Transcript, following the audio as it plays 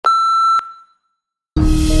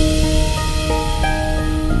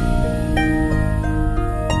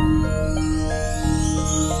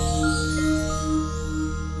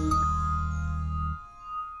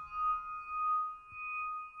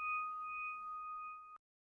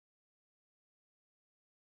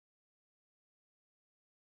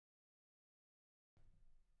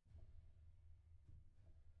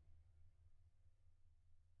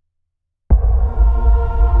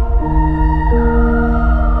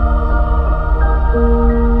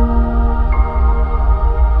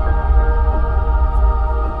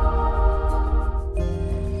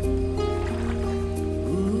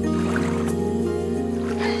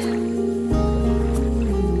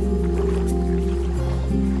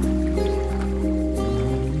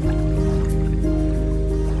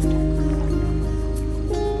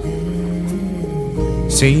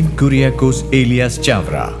Saint Kyriakos alias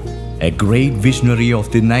Chavara, a great visionary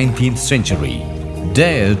of the 19th century,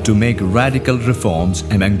 dared to make radical reforms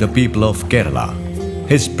among the people of Kerala.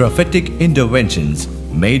 His prophetic interventions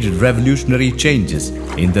made revolutionary changes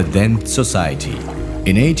in the then society.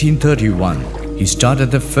 In 1831, he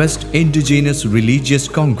started the first indigenous religious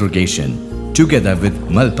congregation together with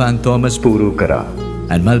St.Thomas Pallikkara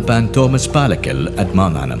and St.Thomas Pallikkara at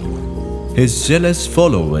Mavan. His zealous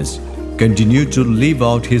followers continued to live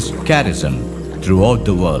out his charism throughout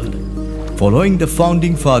the world. Following the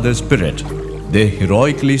founding father's spirit, they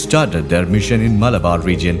heroically started their mission in Malabar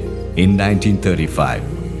region in 1935.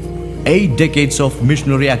 8 decades of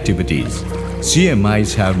missionary activities,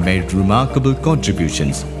 CMIs have made remarkable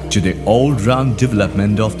contributions to the all-round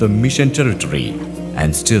development of the mission territory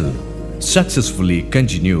and still successfully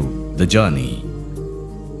continue the journey.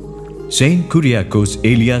 Saint Kyriakos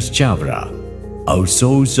alias Chavara, our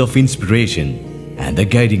source of inspiration and the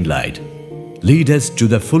guiding light, lead us to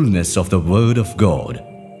the fullness of the Word of God.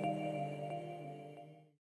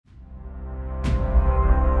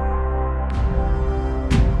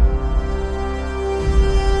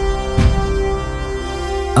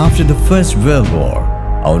 After the First World War,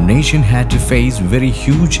 our nation had to face very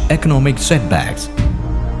huge economic setbacks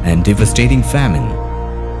and devastating famine.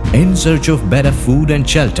 In search of better food and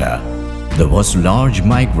shelter, there was large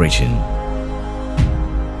migration.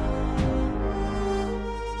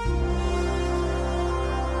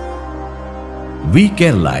 We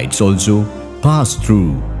Keralites also passed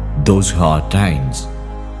through those hard times.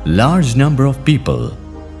 Large number of people,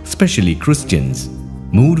 especially Christians,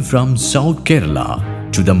 moved from South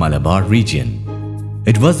Kerala to the Malabar region.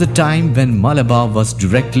 It was the time when Malabar was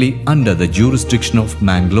directly under the jurisdiction of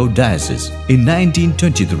Mangalore Diocese. In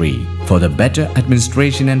 1923, for the better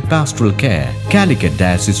administration and pastoral care, Calicut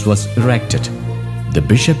Diocese was erected. The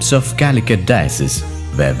bishops of Calicut Diocese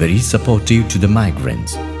were very supportive to the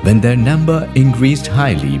migrants. When their number increased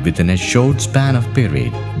highly within a short span of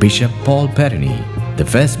period, Bishop Paul Perrini, the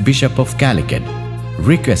first bishop of Calicut,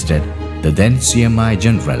 requested the then CMI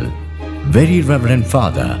General, Very Reverend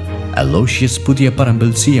Father Aloysius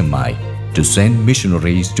Puthiyaparambal CMI, to send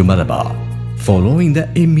missionaries to Malabar. Following the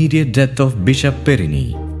immediate death of Bishop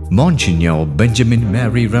Perrini, Monsignor Benjamin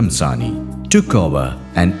Mery Ramsani took over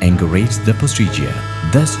and encouraged the procedure.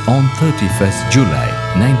 Thus, on 31st July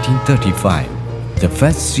 1935, the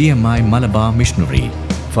first CMI Malabar missionary,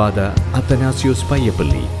 Father Athanasius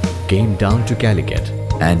Payyapalli, came down to Calicut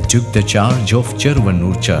and took the charge of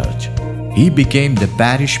Cheruvannur Church. He became the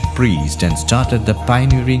parish priest and started the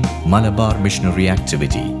pioneering Malabar missionary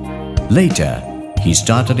activity. Later, he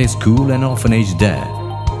started a school and orphanage there.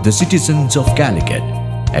 The citizens of Calicut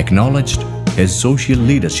acknowledged his social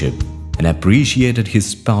leadership and appreciated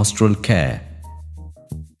his pastoral care.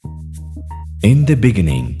 In the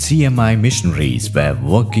beginning, CMI missionaries were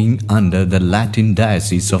working under the Latin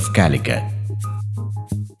Diocese of Calicut.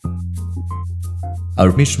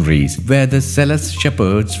 Our missionaries were the zealous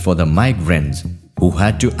shepherds for the migrants who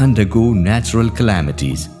had to undergo natural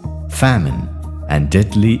calamities, famine, and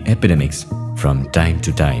deadly epidemics from time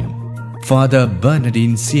to time. Father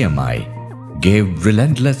Bernardine CMI gave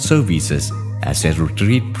relentless services as a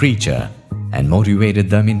retreat preacher and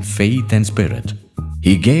motivated them in faith and spirit.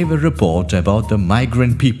 He gave a report about the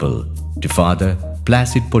migrant people to Father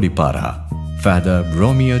Placid Podipara, Father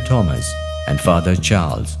Romeo Thomas, and Father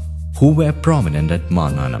Charles, who were prominent at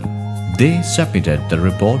Mananam. They submitted the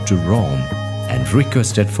report to Rome and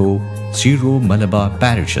requested for Syro-Malabar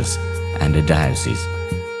parishes and a diocese.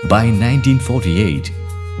 By 1948,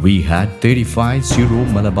 we had 35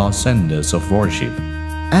 Syro-Malabar centers of worship.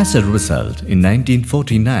 As a result, in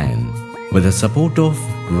 1949, with the support of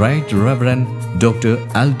Right Reverend Dr.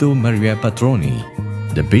 Aldo Maria Patroni,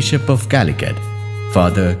 the Bishop of Calicut,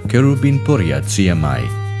 Father Cherubin Poriat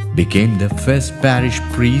CMI, became the first parish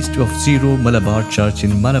priest of Syro-Malabar Church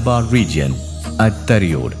in Malabar region at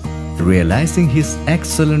Tariod. Realizing his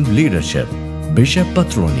excellent leadership, Bishop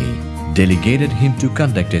Patroni delegated him to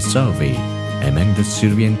conduct a survey among the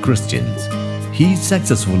Syrian Christians. He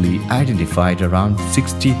successfully identified around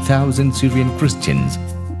 60,000 Syrian Christians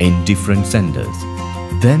in different centers.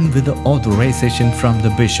 Then, with the authorization from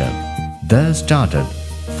the bishop, there started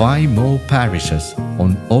 5 more parishes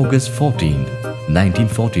on August 14,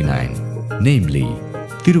 1949, namely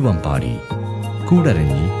Tiruvampadi,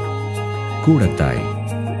 Kudaranji, Kudathai,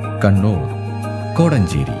 Kannur,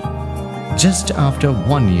 Kodanjeri. Just after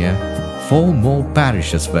 1 year, 4 more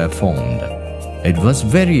parishes were formed. It was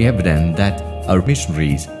very evident that our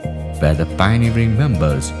missionaries were the pioneering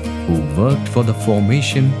members who worked for the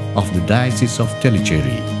formation of the Diocese of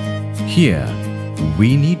Tellicherry. Here,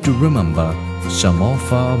 we need to remember some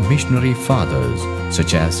of our missionary fathers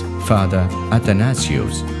such as Father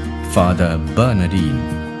Athanasius, Father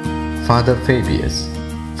Bernardine, Father Fabius,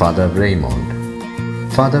 Father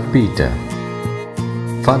Raymond, Father Peter,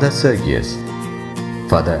 Father Sergius,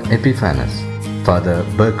 Father Epiphanes, Father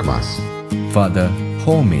Bergmas, Father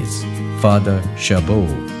Homis, Father Chabot,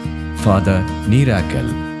 Father Nirakel,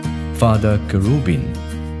 Father Cherubin,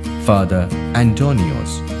 Father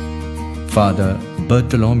Antonios, Father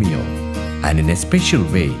Bartolomeo, and in a special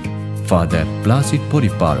way, Father Placid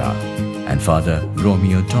Poripara and Father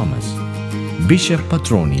Romeo Thomas. Bishop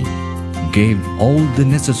Patroni gave all the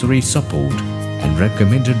necessary support and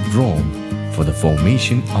recommended Rome for the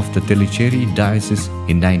formation of the Tellicherry diocese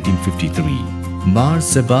in 1953. Mar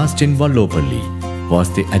Sebastian Vallopalli was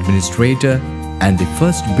the administrator and the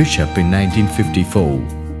first bishop in 1954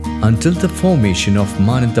 until the formation of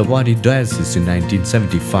Mananthavadi diocese in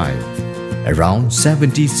 1975. Around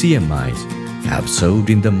 70 CMIs have served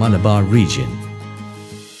in the Malabar region.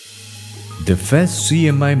 The first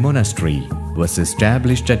CMI monastery was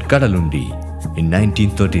established at Kadalundi in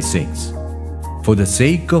 1936. For the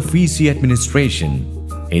sake of easy administration,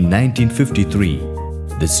 in 1953,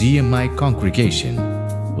 the CMI congregation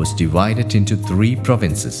was divided into 3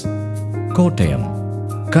 provinces: Kottayam,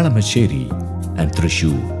 Kalamassery, and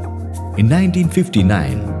Thrissur. In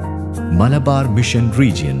 1959, Malabar Mission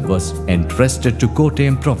region was entrusted to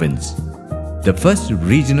Kottayam province. The first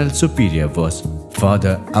regional superior was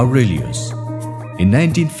Father Aurelius. In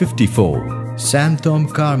 1954, St.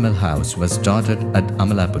 Thomas Carmel House was started at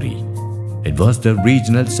Amalapuri. It was the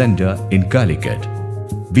regional center in Calicut.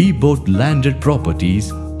 We bought landed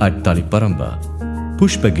properties at Taliparamba,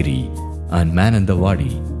 Pushpagiri and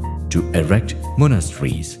Mananthavadi to erect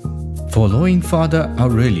monasteries. Following Father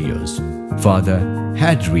Aurelius, Father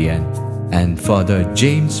Hadrian and Father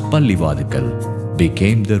James Pallivadakkal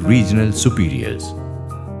became the regional superiors.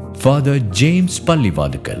 Father James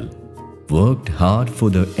Pallivadakkal worked hard for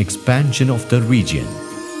the expansion of the region.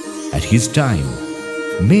 At his time,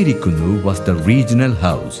 Mery was the regional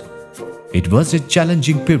house. It was a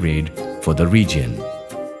challenging period for the region.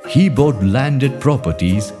 He bought landed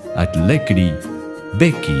properties at Lekadi,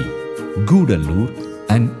 Bekki, Gudallur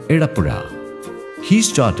and Edapura. He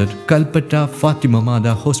started Kalpetta Fatima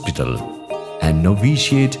Mada Hospital and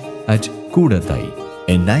novitiate at Kudathai.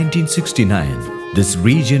 In 1969, this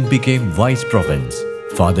region became vice province.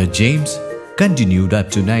 Father James continued up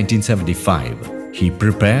to 1975. He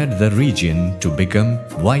prepared the region to become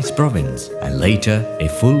vice province and later a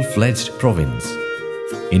full-fledged province.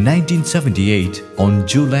 In 1978, on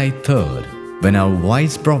July 3rd, when our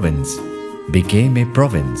vice province became a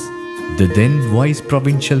province, the then vice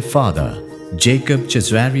provincial father, Jacob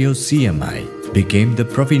Cesario CMI, became the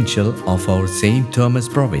provincial of our St. Thomas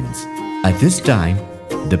province. At this time,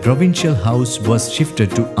 the provincial house was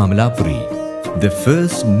shifted to Amalapuri. The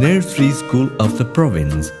first nursery school of the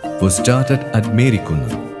province was started at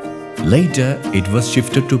Merikunda. Later, it was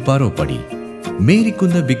shifted to Paropadi.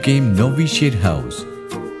 Merikunda became novitiate house.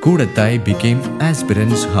 Kudathai became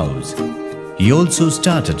aspirant's house. He also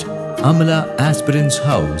started Amala aspirant's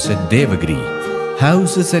house at Devagiri.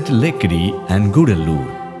 Houses at Lekadi and Gudallur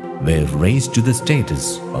were raised to the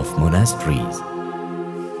status of monasteries.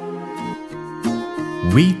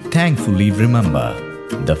 We thankfully remember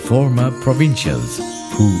the former provincials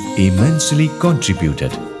who immensely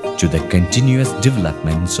contributed to the continuous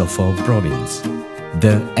developments of our province.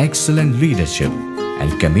 Their excellent leadership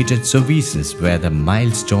and committed services were the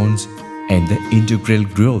milestones in the integral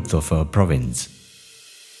growth of our province.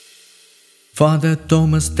 Father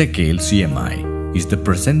Thomas Thekale CMI is the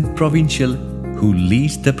present provincial who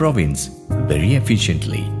leads the province very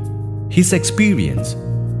efficiently. His experience,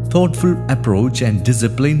 thoughtful approach and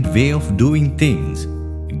disciplined way of doing things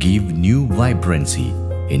give new vibrancy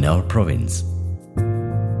in our province.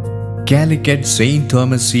 Calicut St.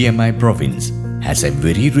 Thomas CMI province has a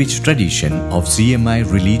very rich tradition of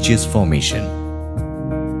CMI religious formation.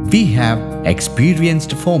 We have experienced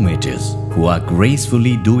formators who are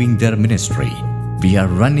gracefully doing their ministry. We are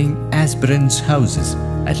running aspirants' houses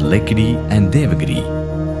at Lekadi and Devagiri.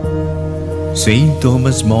 St.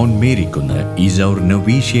 Thomas Mount Merikunda is our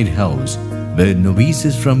novitiate house where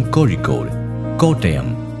novices from Kozhikode,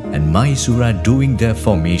 Kottayam and Mysore are doing their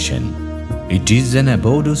formation. It is an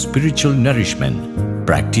abode of spiritual nourishment,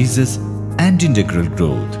 practices and integral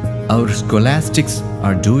growth. Our scholastics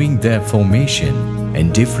are doing their formation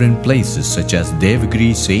in different places such as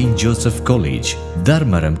Devagiri St. Joseph College,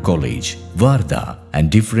 Dharmaram College, Varda and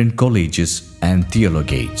different colleges and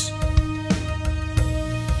theologates.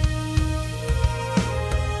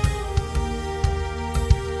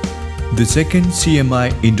 The second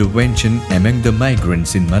CMI intervention among the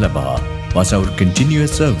migrants in Malabar was our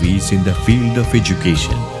continuous service in the field of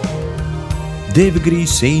education. Devagiri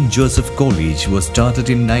St. Joseph College was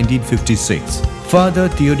started in 1956. Father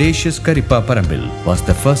Theodosius Karippa Parambil was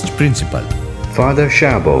the first principal. Father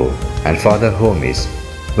Shabo and Father Homis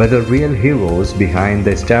were the real heroes behind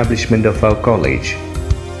the establishment of our college.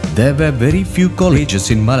 There were very few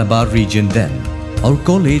colleges in Malabar region then. Our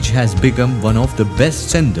college has become one of the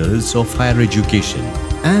best centers of higher education,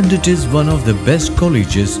 and it is one of the best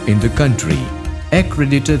colleges in the country,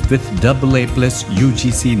 accredited with AA+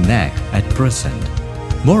 UGC NAC at present.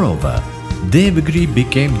 Moreover, Devagiri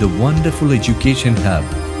became the wonderful education hub,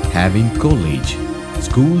 having college,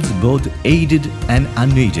 schools both aided and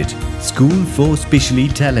unaided, school for specially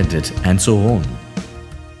talented, and so on.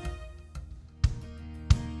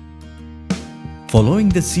 Following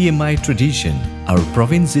the CMI tradition, our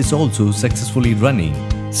province is also successfully running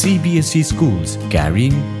CBSE schools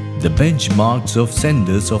carrying the benchmarks of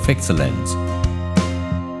centers of excellence.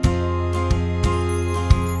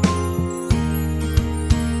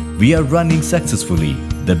 We are running successfully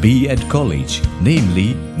the B.Ed College,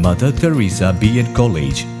 namely Mother Teresa B.Ed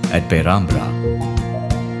College at Perambra.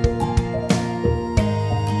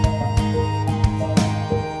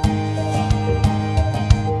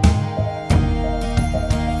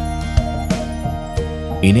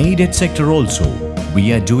 In aided sector also,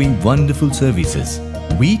 we are doing wonderful services.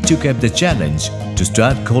 We took up the challenge to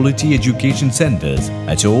start quality education centers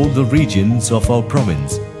at all the regions of our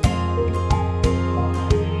province.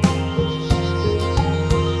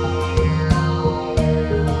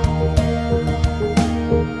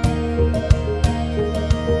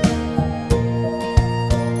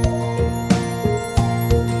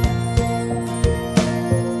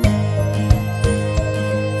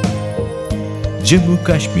 Jammu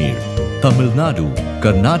Kashmir, Tamil Nadu,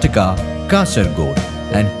 Karnataka, Kasaragod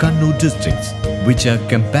and Kannur districts, which are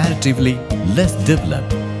comparatively less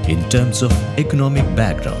developed in terms of economic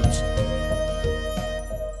backgrounds.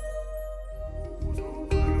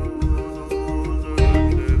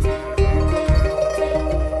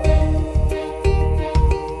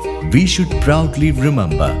 We should proudly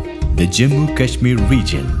remember the Jammu Kashmir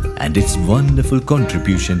region and its wonderful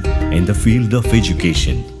contribution in the field of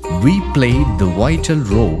education. We played the vital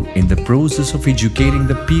role in the process of educating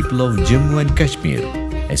the people of Jammu and Kashmir,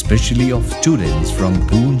 especially of students from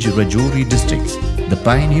Poonch, Rajouri districts. The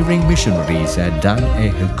pioneering missionaries had done a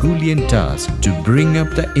Herculean task to bring up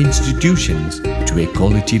the institutions to a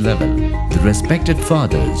quality level. The respected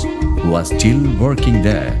fathers who are still working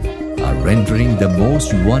there are rendering the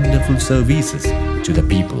most wonderful services to the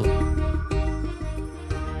people.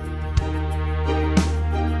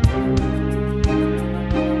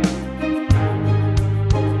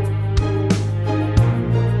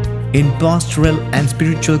 In pastoral and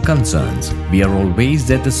spiritual concerns, we are always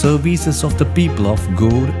at the services of the people of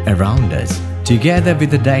God around us. Together with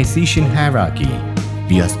the diocesan hierarchy,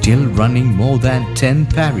 we are still running more than 10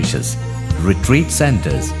 parishes, retreat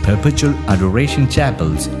centers, perpetual adoration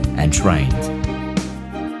chapels and shrines.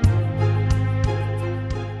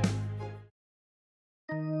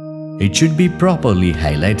 It should be properly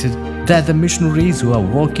highlighted that the missionaries who are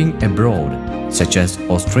working abroad, such as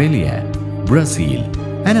Australia, Brazil,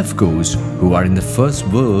 and of course, who are in the first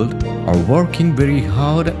world, are working very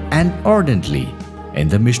hard and ardently in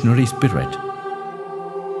the missionary spirit.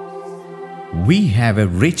 We have a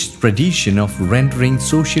rich tradition of rendering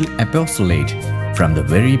social apostolate from the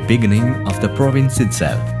very beginning of the province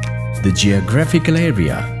itself. The geographical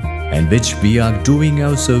area in which we are doing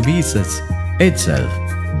our services itself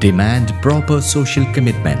demand proper social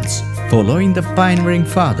commitments. Following the pioneering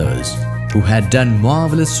fathers who had done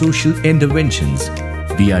marvelous social interventions,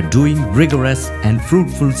 we are doing rigorous and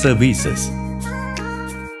fruitful services.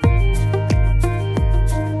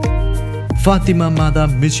 Fatima Mother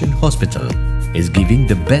Mission Hospital is giving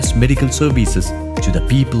the best medical services to the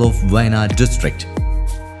people of Wayanad district.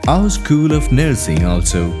 Our School of Nursing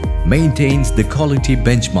also maintains the quality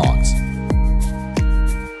benchmarks.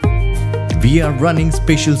 We are running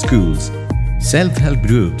special schools, self-help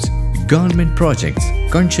groups, government projects,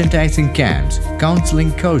 conscientizing camps,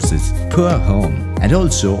 counseling courses, poor home, and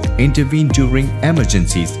also intervene during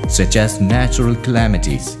emergencies such as natural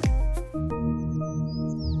calamities.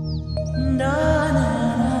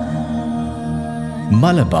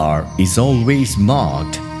 Malabar is always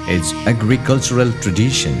marked its agricultural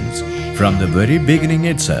traditions. From the very beginning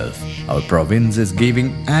itself, our province is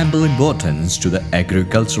giving ample importance to the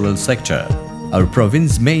agricultural sector. Our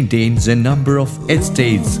province maintains a number of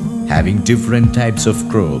estates having different types of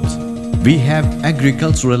crops. we have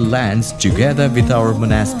agricultural lands together with our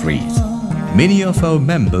monasteries. Many of our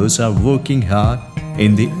members are working hard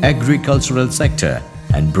in the agricultural sector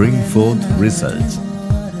and bring forth results.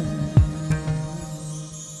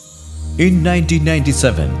 In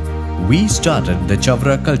 1997, we started the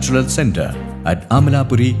Chavara Cultural Center at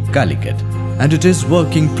Amalapuri, Calicut, and it is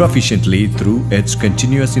working proficiently through its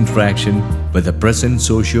continuous interaction with the present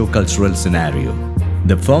socio-cultural scenario.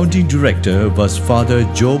 The founding director was Father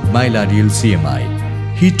Job Mailadil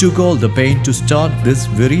CMI. He took all the pain to start this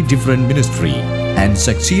very different ministry and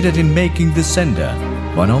succeeded in making this center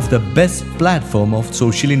one of the best platform of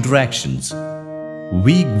social interactions.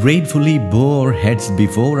 We gratefully bow our heads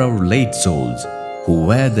before our late souls who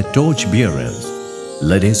were the torch bearers,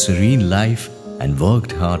 led a serene life and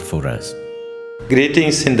worked hard for us.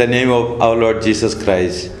 Greetings in the name of our Lord Jesus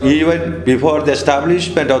Christ. Even before the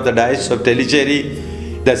establishment of the Diocese of Tellicherry,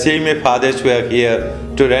 the CMA fathers were here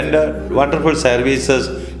to render wonderful services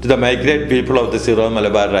to the migrant people of the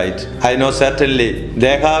Syro-Malabar Rite. I know certainly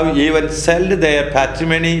they have even sold their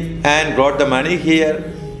patrimony and brought the money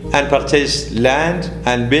here and purchased land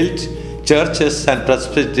and built churches and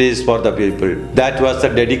presbyteries for the people. That was the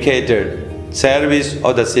dedicated service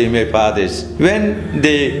of the CMA fathers. When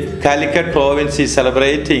the Calicut province is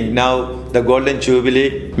celebrating now the Golden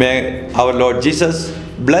Jubilee, may our Lord Jesus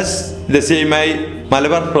bless the CMA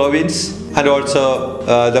Malabar province and also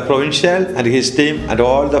the provincial and his team and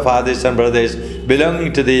all the fathers and brothers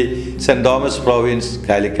belonging to the St.Thomas province,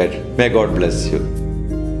 Calicut. May God bless you.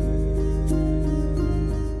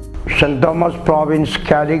 St.Thomas province,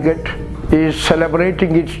 Calicut is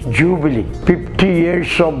celebrating its jubilee. 50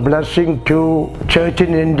 years of blessing to Church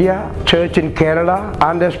in India, Church in Kerala,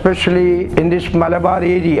 and especially in this Malabar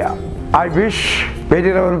area. I wish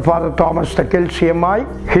Very Reverend Fr.Thomas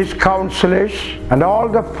CMI, his counselors, and all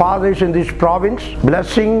the fathers in this province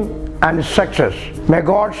blessing and success. May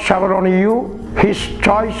God shower on you His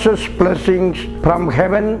choicest blessings from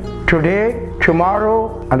heaven today,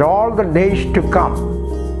 tomorrow, and all the days to come.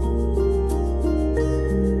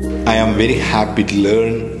 I am very happy to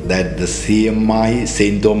learn that the CMI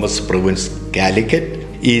St. Thomas Province Calicut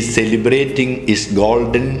is celebrating its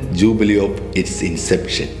golden jubilee of its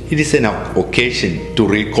inception. It is an occasion to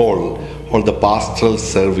recall all the pastoral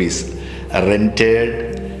service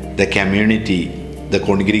rendered the community, the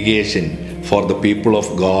congregation for the people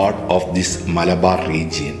of God of this Malabar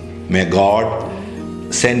region. May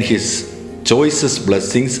God send His choicest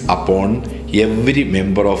blessings upon every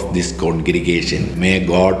member of this congregation. May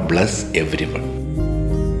God bless everyone.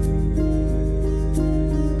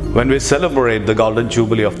 When we celebrate the Golden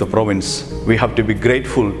Jubilee of the province, we have to be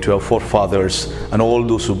grateful to our forefathers and all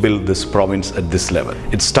those who built this province at this level.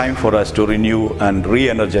 It's time for us to renew and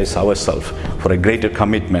re-energize ourselves for a greater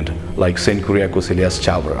commitment like St. Kyriakos Elias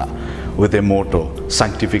Chavara, with a motto,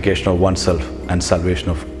 sanctification of oneself and salvation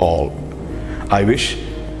of all. I wish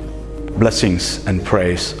blessings and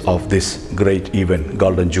praise of this great event,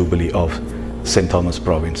 Golden Jubilee of St. Thomas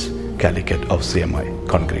Province, Calicut of CMI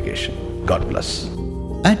congregation. God bless.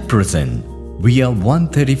 At present, we are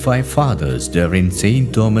 135 fathers there in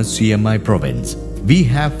St. Thomas CMI province. We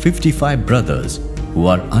have 55 brothers who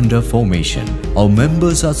are under formation. Our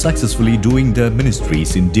members are successfully doing their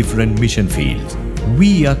ministries in different mission fields.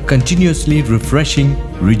 We are continuously refreshing,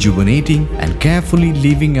 rejuvenating, and carefully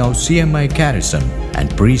living our CMI charism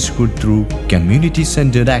and priesthood through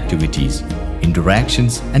community-centered activities,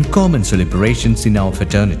 interactions, and common celebrations in our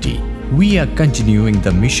fraternity. We are continuing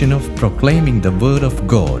the mission of proclaiming the Word of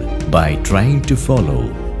God by trying to follow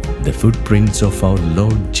the footprints of our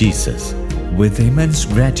Lord Jesus. With immense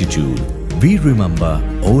gratitude, we remember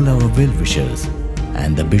all our well-wishers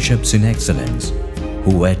and the bishops in excellence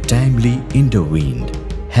who were timely intervened,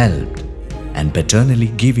 helped, and paternally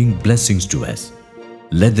giving blessings to us.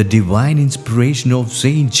 Let the divine inspiration of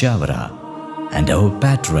Saint Chavara and our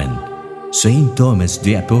patron, St. Thomas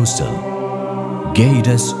the Apostle, guide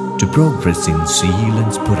us to progress in zeal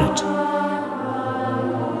and spirit.